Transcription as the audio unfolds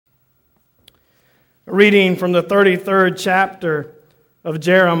Reading from the 33rd chapter of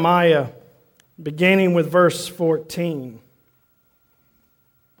Jeremiah, beginning with verse 14.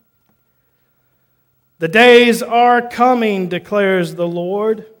 The days are coming, declares the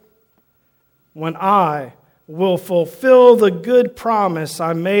Lord, when I will fulfill the good promise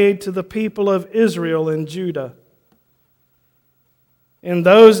I made to the people of Israel and Judah. In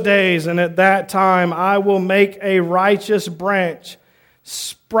those days and at that time, I will make a righteous branch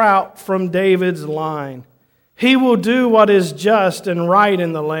sprout from David's line. He will do what is just and right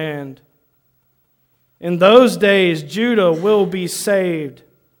in the land. In those days, Judah will be saved,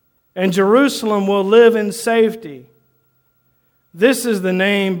 and Jerusalem will live in safety. This is the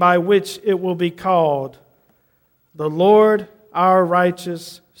name by which it will be called, the Lord our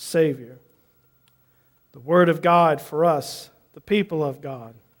righteous Savior. The word of God for us, the people of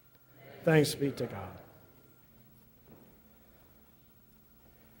God. Thanks be to God.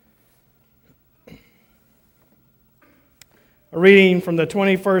 A reading from the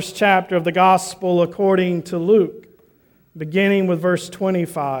 21st chapter of the Gospel according to Luke, beginning with verse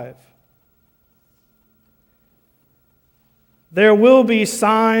 25. There will be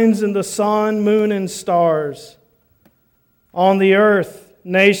signs in the sun, moon, and stars. On the earth,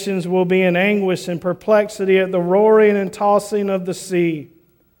 nations will be in anguish and perplexity at the roaring and tossing of the sea.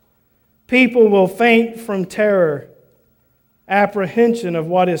 People will faint from terror, apprehension of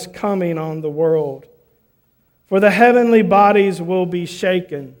what is coming on the world. For the heavenly bodies will be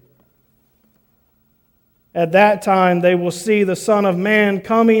shaken. At that time they will see the Son of Man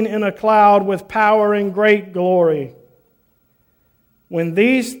coming in a cloud with power and great glory. When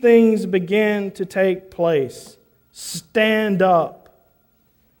these things begin to take place, stand up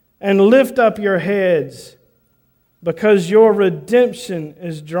and lift up your heads, because your redemption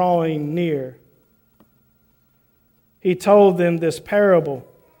is drawing near. He told them this parable.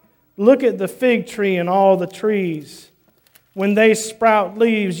 Look at the fig tree and all the trees. When they sprout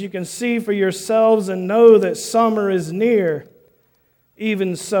leaves, you can see for yourselves and know that summer is near.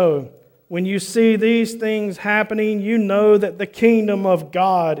 Even so, when you see these things happening, you know that the kingdom of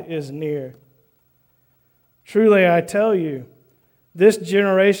God is near. Truly, I tell you, this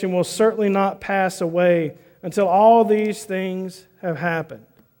generation will certainly not pass away until all these things have happened.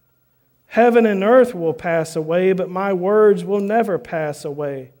 Heaven and earth will pass away, but my words will never pass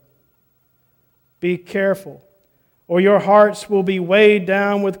away. Be careful, or your hearts will be weighed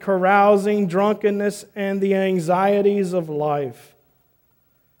down with carousing, drunkenness, and the anxieties of life.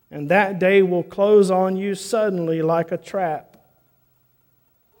 And that day will close on you suddenly like a trap.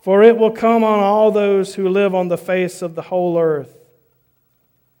 For it will come on all those who live on the face of the whole earth.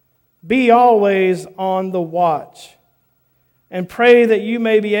 Be always on the watch, and pray that you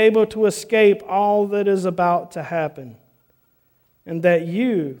may be able to escape all that is about to happen, and that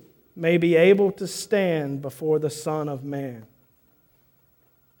you may be able to stand before the Son of Man.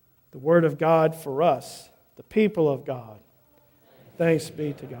 The word of God for us, the people of God. Thanks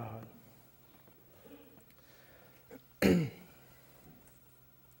be to God.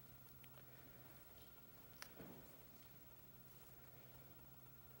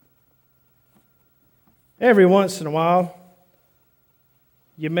 Every once in a while,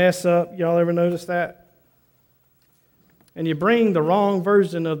 you mess up. Y'all ever notice that? And you bring the wrong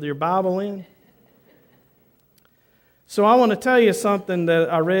version of your Bible in. So I want to tell you something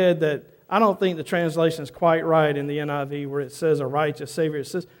that I read that I don't think the translation is quite right in the NIV, where it says a righteous Savior. It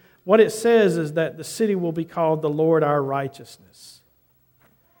says, what it says is that the city will be called the Lord our righteousness.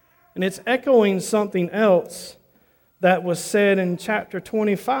 And it's echoing something else that was said in chapter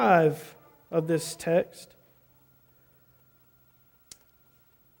 25 of this text,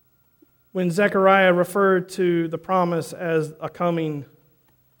 when Zechariah referred to the promise as a coming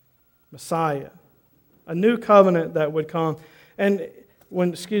Messiah, a new covenant that would come. And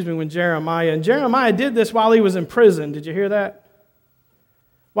when Jeremiah did this while he was in prison. Did you hear that?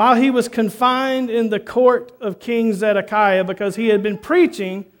 While he was confined in the court of King Zedekiah, because he had been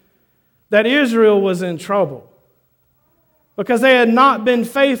preaching that Israel was in trouble. Because they had not been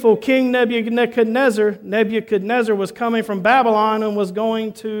faithful, King Nebuchadnezzar was coming from Babylon and was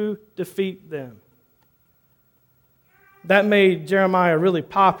going to defeat them. That made Jeremiah really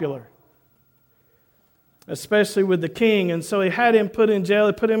popular, especially with the king. And so he had him put in jail,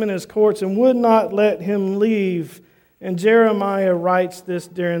 he put him in his courts and would not let him leave. And Jeremiah writes this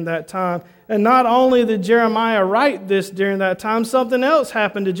during that time. And not only did Jeremiah write this during that time, something else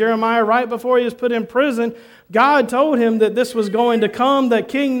happened to Jeremiah right before he was put in prison. God told him that this was going to come, that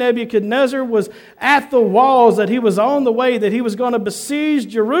King Nebuchadnezzar was at the walls, that he was on the way, that he was going to besiege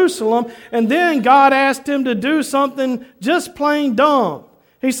Jerusalem. And then God asked him to do something just plain dumb.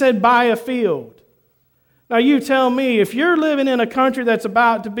 He said, buy a field. Now you tell me, if you're living in a country that's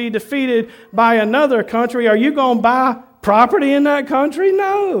about to be defeated by another country, are you going to buy property in that country?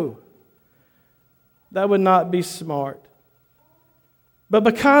 No. That would not be smart. But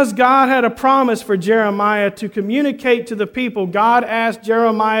because God had a promise for Jeremiah to communicate to the people, God asked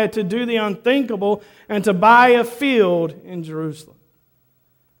Jeremiah to do the unthinkable and to buy a field in Jerusalem.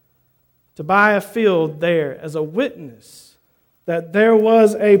 To buy a field there as a witness that there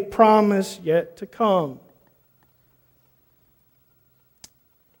was a promise yet to come.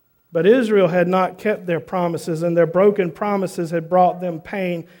 But Israel had not kept their promises, and their broken promises had brought them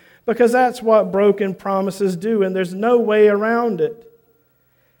pain, because that's what broken promises do, and there's no way around it.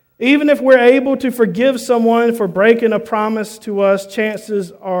 Even if we're able to forgive someone for breaking a promise to us,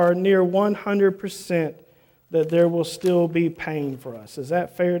 chances are near 100% that there will still be pain for us. Is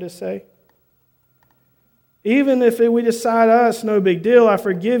that fair to say? Even if we decide, it's no big deal, I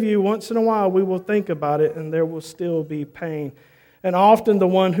forgive you, once in a while we will think about it and there will still be pain. And often the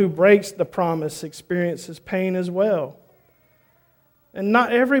one who breaks the promise experiences pain as well. And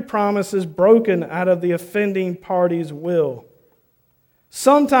not every promise is broken out of the offending party's will.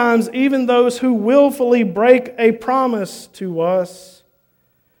 Sometimes even those who willfully break a promise to us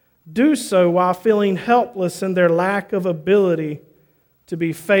do so while feeling helpless in their lack of ability to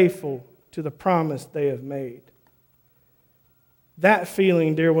be faithful to the promise they have made. That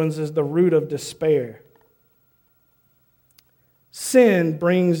feeling, dear ones, is the root of despair. Sin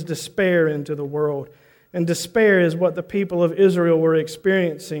brings despair into the world, and despair is what the people of Israel were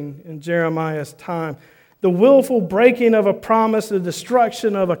experiencing in Jeremiah's time. The willful breaking of a promise, the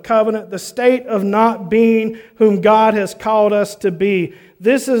destruction of a covenant, the state of not being whom God has called us to be.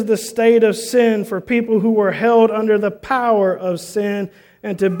 This is the state of sin for people who were held under the power of sin,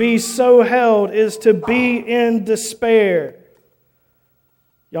 and to be so held is to be in despair.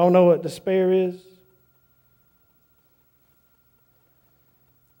 Y'all know what despair is?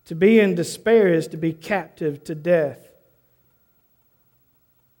 To be in despair is to be captive to death.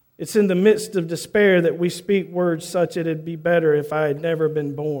 It's in the midst of despair that we speak words such as, it'd be better if I had never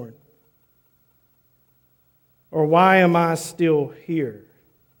been born. Or why am I still here?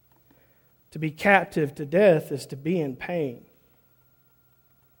 To be captive to death is to be in pain.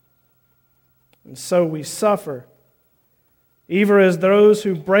 And so we suffer, either as those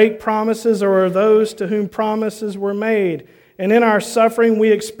who break promises or those to whom promises were made. And in our suffering,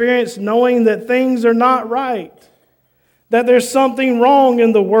 we experience knowing that things are not right, that there's something wrong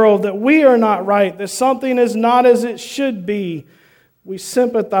in the world, that we are not right, that something is not as it should be. We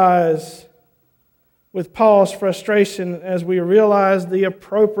sympathize with Paul's frustration as we realize the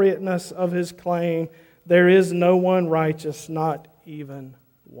appropriateness of his claim, there is no one righteous, not even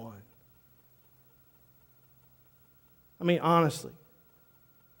one. I mean, honestly,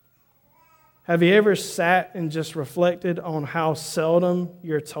 have you ever sat and just reflected on how seldom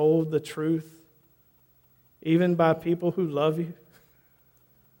you're told the truth, even by people who love you?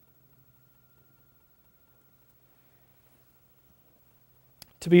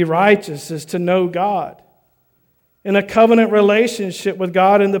 To be righteous is to know God. In a covenant relationship with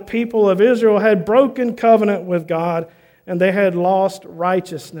God, and the people of Israel had broken covenant with God, and they had lost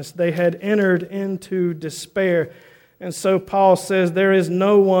righteousness. They had entered into despair. And so Paul says, there is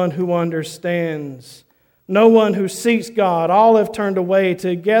no one who understands, no one who seeks God. All have turned away.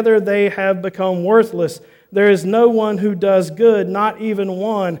 Together they have become worthless. There is no one who does good, not even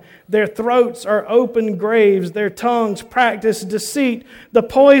one. Their throats are open graves. Their tongues practice deceit. The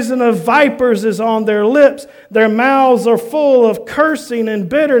poison of vipers is on their lips. Their mouths are full of cursing and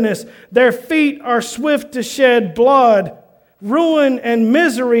bitterness. Their feet are swift to shed blood. Ruin and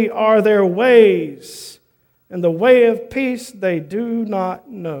misery are their ways, and the way of peace they do not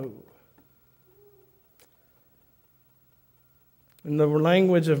know. In the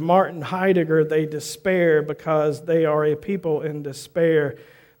language of Martin Heidegger, they despair because they are a people in despair.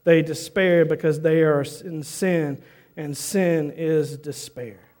 They despair because they are in sin, and sin is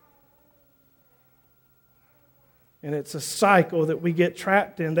despair. And it's a cycle that we get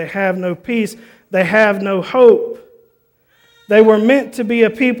trapped in. They have no peace. They have no hope. They were meant to be a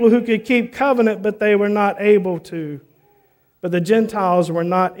people who could keep covenant, but they were not able to. But the Gentiles were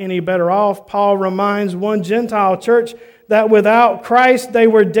not any better off. Paul reminds one Gentile church that without Christ they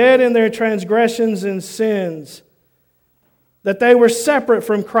were dead in their transgressions and sins. That they were separate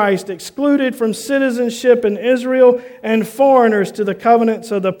from Christ, excluded from citizenship in Israel, and foreigners to the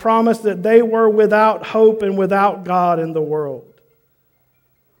covenants of the promise, that they were without hope and without God in the world.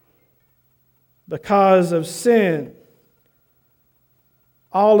 Because of sin,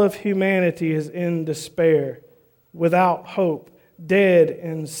 all of humanity is in despair, without hope, dead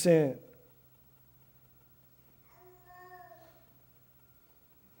in sin.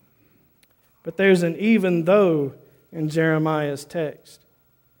 But there's an even though in Jeremiah's text.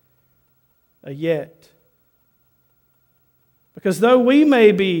 A yet. Because though we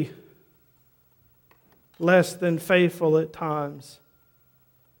may be less than faithful at times,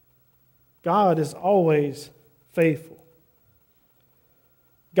 God is always faithful.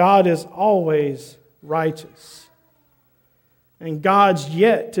 God is always righteous. And God's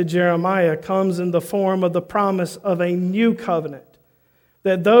yet to Jeremiah comes in the form of the promise of a new covenant.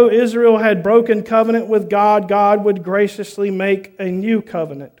 That though Israel had broken covenant with God, God would graciously make a new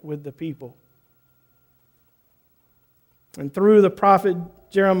covenant with the people. And through the prophet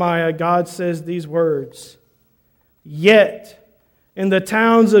Jeremiah, God says these words, "Yet in the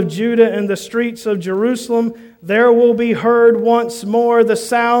towns of Judah and the streets of Jerusalem, there will be heard once more the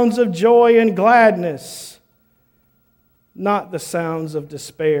sounds of joy and gladness." Not the sounds of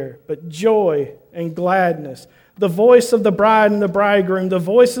despair, but joy and gladness. The voice of the bride and the bridegroom, the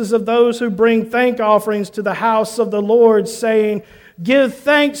voices of those who bring thank offerings to the house of the Lord, saying, "Give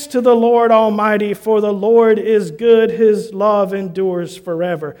thanks to the Lord Almighty, for the Lord is good, His love endures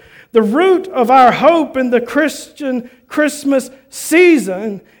forever." The root of our hope in the Christian Christmas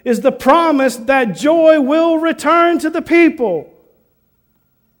season is the promise that joy will return to the people.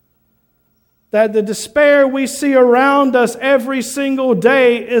 That the despair we see around us every single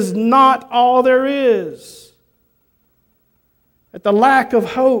day is not all there is. That the lack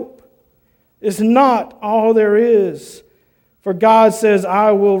of hope is not all there is. For God says,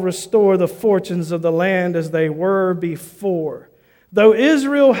 "I will restore the fortunes of the land as they were before." Though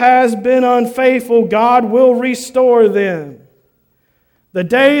Israel has been unfaithful, God will restore them. The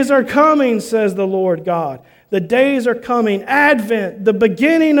days are coming, says the Lord God. The days are coming. Advent, the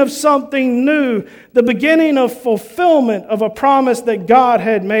beginning of something new, the beginning of fulfillment of a promise that God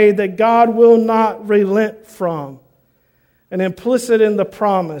had made that God will not relent from. And implicit in the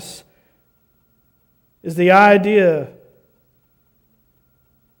promise is the idea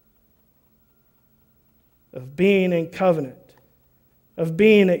of being in covenant, of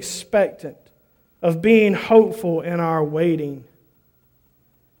being expectant, of being hopeful in our waiting,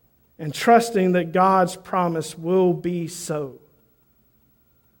 and trusting that God's promise will be so.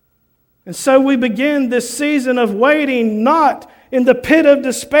 And so we begin this season of waiting not in the pit of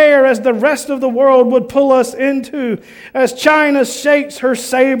despair as the rest of the world would pull us into, as China shakes her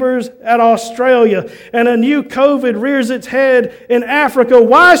sabers at Australia and a new COVID rears its head in Africa.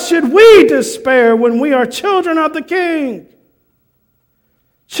 Why should we despair when we are children of the King?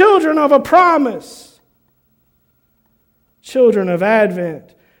 Children of a promise. Children of Advent.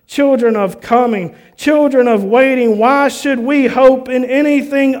 Children of coming, children of waiting. Why should we hope in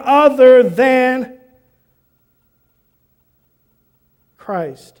anything other than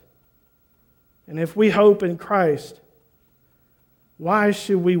Christ? And if we hope in Christ, why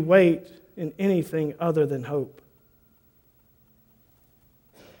should we wait in anything other than hope?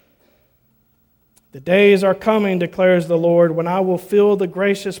 The days are coming, declares the Lord, when I will fill the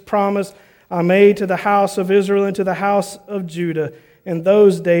gracious promise I made to the house of Israel and to the house of Judah. In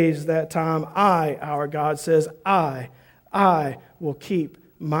those days, that time, I, our God says, I will keep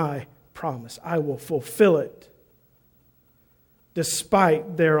my promise. I will fulfill it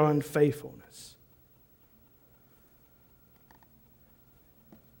despite their unfaithfulness.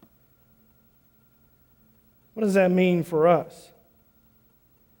 What does that mean for us?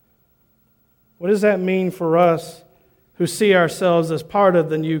 What does that mean for us who see ourselves as part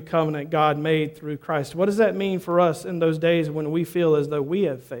of the new covenant God made through Christ? What does that mean for us in those days when we feel as though we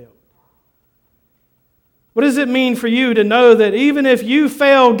have failed? What does it mean for you to know that even if you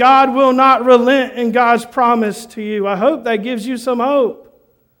fail, God will not relent in God's promise to you? I hope that gives you some hope.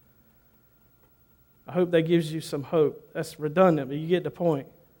 I hope that gives you some hope. That's redundant, but you get the point.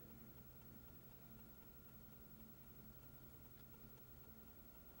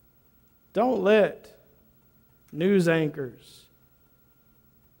 Don't let news anchors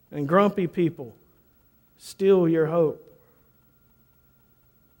and grumpy people steal your hope.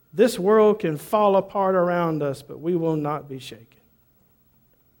 This world can fall apart around us, but we will not be shaken.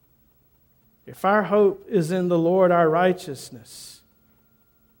 If our hope is in the Lord, our righteousness,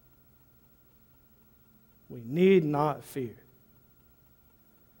 we need not fear.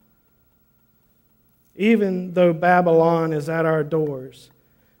 Even though Babylon is at our doors,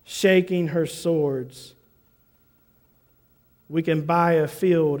 shaking her swords, we can buy a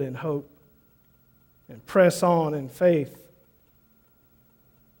field in hope and press on in faith.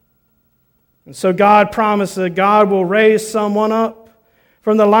 And so God promised that God will raise someone up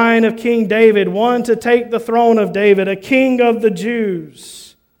from the line of King David, one to take the throne of David, a king of the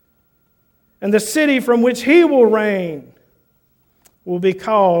Jews. And the city from which he will reign will be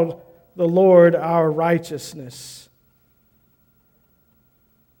called the Lord our righteousness.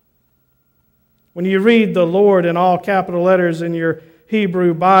 When you read the Lord in all capital letters in your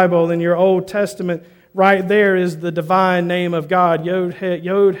Hebrew Bible, in your Old Testament, right there is the divine name of God. Yod He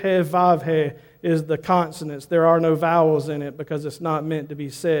Vav He is the consonants. There are no vowels in it because it's not meant to be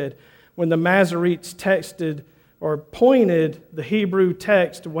said. When the Masoretes texted or pointed the Hebrew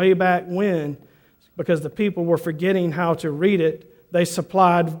text way back when, because the people were forgetting how to read it, they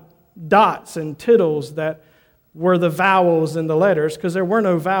supplied dots and tittles that were the vowels in the letters, because there were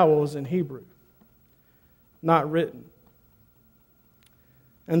no vowels in Hebrew, not written.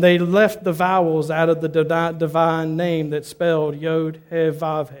 And they left the vowels out of the divine name that's spelled Yod He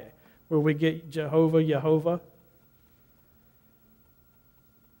Vav He, where we get Jehovah.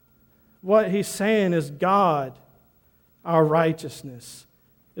 What he's saying is God, our righteousness,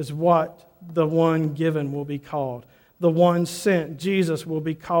 is what the one given will be called. The one sent, Jesus, will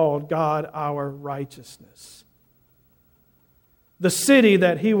be called God, our righteousness. The city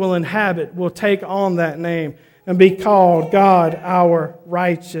that he will inhabit will take on that name and be called God, our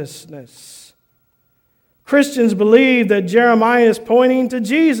righteousness. Christians believe that Jeremiah is pointing to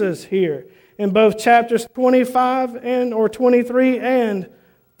Jesus here in both chapters 25 or 23 and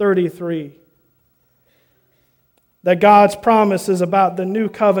 33. That God's promise is about the new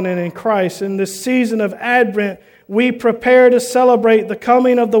covenant in Christ. In this season of Advent, we prepare to celebrate the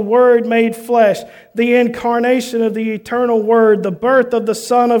coming of the Word made flesh, the incarnation of the eternal Word, the birth of the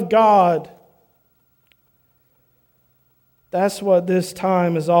Son of God. That's what this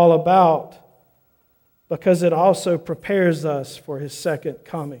time is all about, because it also prepares us for His second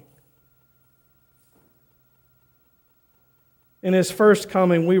coming. In His first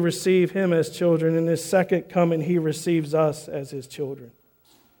coming, we receive Him as children. In His second coming, He receives us as His children.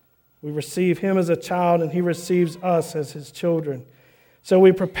 We receive Him as a child, and He receives us as His children. So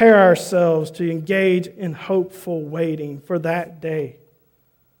we prepare ourselves to engage in hopeful waiting for that day,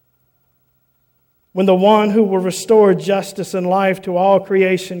 when the one who will restore justice and life to all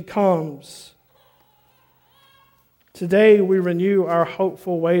creation comes. Today we renew our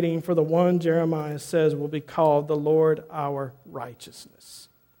hopeful waiting for the one Jeremiah says will be called the Lord our righteousness.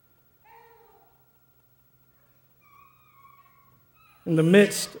 In the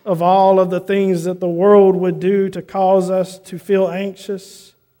midst of all of the things that the world would do to cause us to feel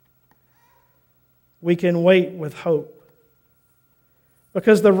anxious, we can wait with hope.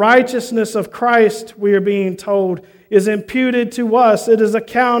 Because the righteousness of Christ, we are being told, is imputed to us. It is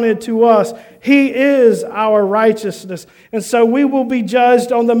accounted to us. He is our righteousness. And so we will be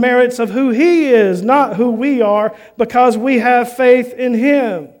judged on the merits of who He is, not who we are, because we have faith in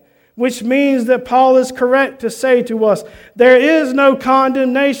Him. Which means that Paul is correct to say to us, there is no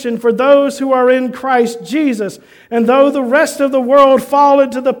condemnation for those who are in Christ Jesus. And though the rest of the world fall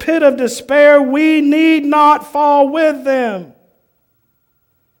into the pit of despair, we need not fall with them.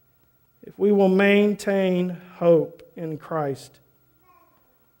 If we will maintain hope in Christ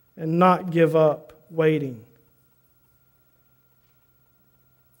and not give up waiting.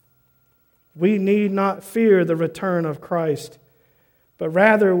 We need not fear the return of Christ, but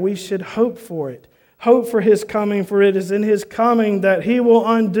rather we should hope for it. Hope for His coming, for it is in His coming that He will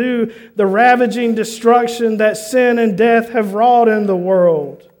undo the ravaging destruction that sin and death have wrought in the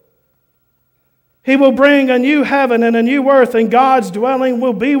world. He will bring a new heaven and a new earth, and God's dwelling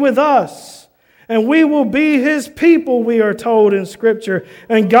will be with us. And we will be His people, we are told in Scripture,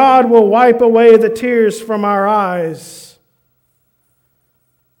 and God will wipe away the tears from our eyes.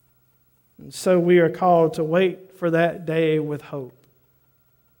 And so we are called to wait for that day with hope.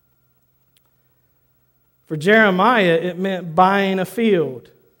 For Jeremiah, it meant buying a field.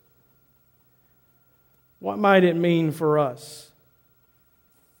 What might it mean for us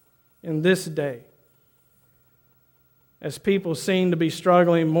in this day? As people seem to be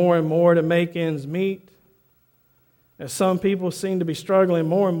struggling more and more to make ends meet, as some people seem to be struggling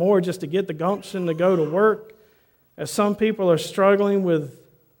more and more just to get the gumption to go to work, as some people are struggling with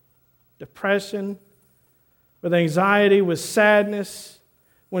depression, with anxiety, with sadness,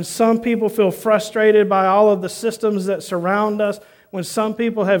 when some people feel frustrated by all of the systems that surround us, when some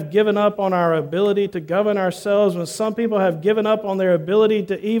people have given up on our ability to govern ourselves, when some people have given up on their ability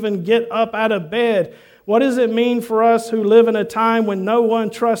to even get up out of bed, what does it mean for us who live in a time when no one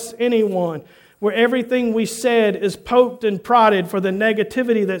trusts anyone, where everything we said is poked and prodded for the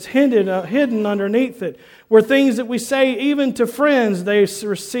negativity that's hidden underneath it, where things that we say even to friends they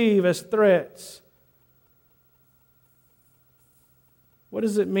receive as threats? What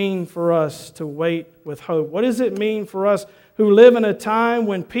does it mean for us to wait with hope? What does it mean for us who live in a time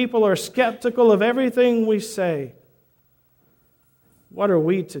when people are skeptical of everything we say? What are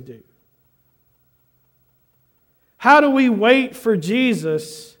we to do? How do we wait for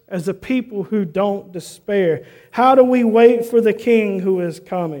Jesus as a people who don't despair? How do we wait for the King who is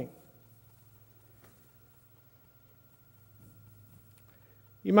coming?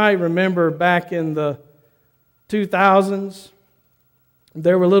 You might remember back in the 2000s,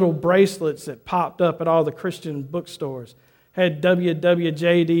 there were little bracelets that popped up at all the Christian bookstores. Had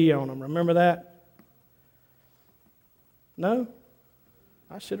WWJD on them. Remember that? No?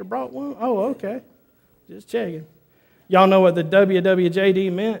 I should have brought one. Oh, okay. Just checking. Y'all know what the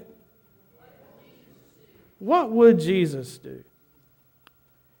WWJD meant? What would Jesus do?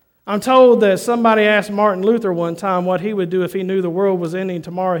 I'm told that somebody asked Martin Luther one time what he would do if he knew the world was ending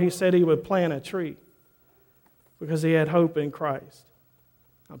tomorrow. He said he would plant a tree because he had hope in Christ.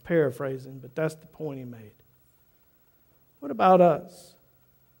 I'm paraphrasing, but that's the point he made. What about us?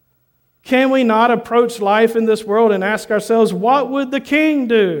 Can we not approach life in this world and ask ourselves, what would the King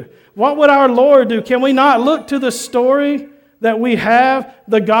do? What would our Lord do? Can we not look to the story that we have,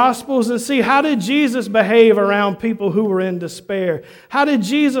 the Gospels, and see how did Jesus behave around people who were in despair? How did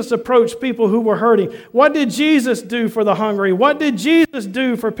Jesus approach people who were hurting? What did Jesus do for the hungry? What did Jesus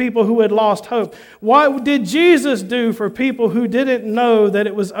do for people who had lost hope? What did Jesus do for people who didn't know that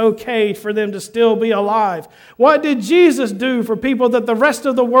it was okay for them to still be alive? What did Jesus do for people that the rest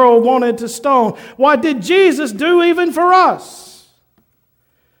of the world wanted to stone? What did Jesus do even for us?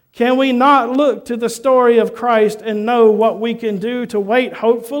 Can we not look to the story of Christ and know what we can do to wait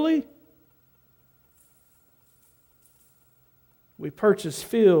hopefully? We purchase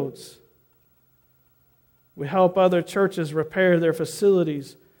fields. We help other churches repair their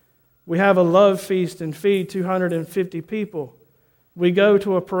facilities. We have a love feast and feed 250 people. We go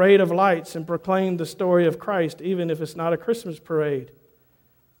to a parade of lights and proclaim the story of Christ, even if it's not a Christmas parade.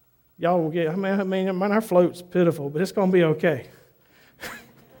 Y'all will get, I mean, our float's pitiful, but it's going to be okay.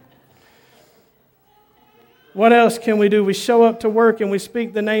 What else can we do? We show up to work and we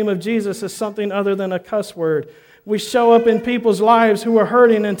speak the name of Jesus as something other than a cuss word. We show up in people's lives who are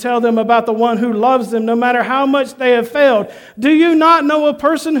hurting and tell them about the one who loves them no matter how much they have failed. Do you not know a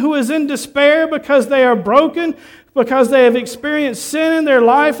person who is in despair because they are broken, because they have experienced sin in their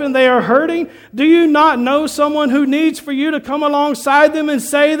life and they are hurting? Do you not know someone who needs for you to come alongside them and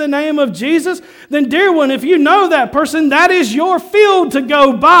say the name of Jesus? Then, dear one, if you know that person, that is your field to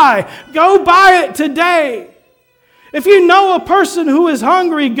go by. Go buy it today. If you know a person who is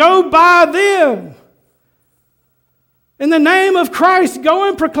hungry, go buy them. In the name of Christ, go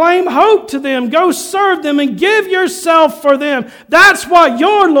and proclaim hope to them. Go serve them and give yourself for them. That's what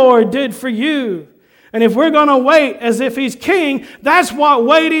your Lord did for you. And if we're going to wait as if He's King, that's what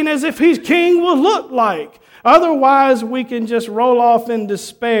waiting as if He's King will look like. Otherwise, we can just roll off in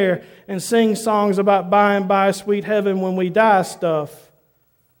despair and sing songs about by and by sweet heaven when we die stuff.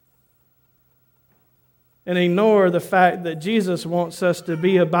 And ignore the fact that Jesus wants us to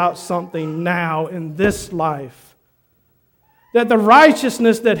be about something now in this life. That the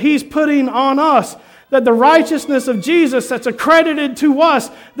righteousness that He's putting on us, that the righteousness of Jesus that's accredited to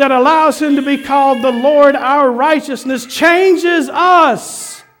us, that allows Him to be called the Lord our righteousness, changes us.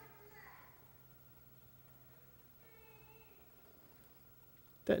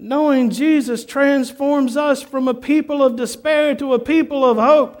 That knowing Jesus transforms us from a people of despair to a people of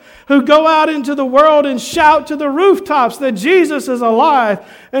hope who go out into the world and shout to the rooftops that Jesus is alive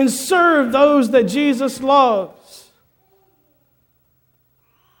and serve those that Jesus loves.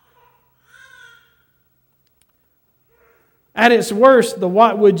 At its worst, the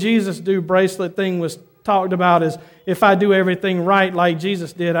what would Jesus do bracelet thing was talked about as if I do everything right like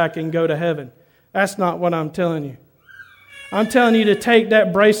Jesus did, I can go to heaven. That's not what I'm telling you. I'm telling you to take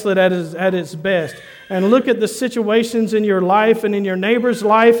that bracelet at its best and look at the situations in your life and in your neighbor's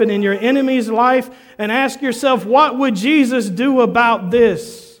life and in your enemy's life and ask yourself, what would Jesus do about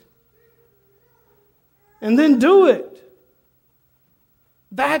this? And then do it.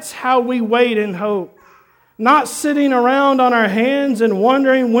 That's how we wait in hope. Not sitting around on our hands and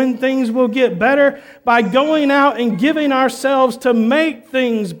wondering when things will get better, by going out and giving ourselves to make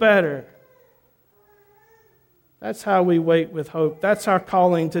things better. That's how we wait with hope. That's our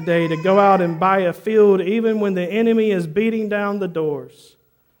calling today, to go out and buy a field even when the enemy is beating down the doors.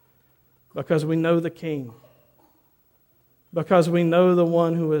 Because we know the King. Because we know the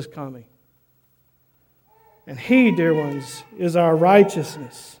one who is coming. And He, dear ones, is our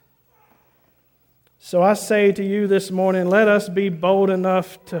righteousness. So I say to you this morning, let us be bold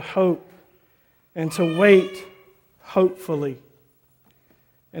enough to hope and to wait hopefully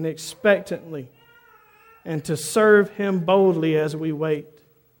and expectantly, and to serve Him boldly as we wait.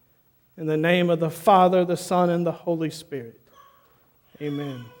 In the name of the Father, the Son, and the Holy Spirit.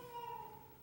 Amen.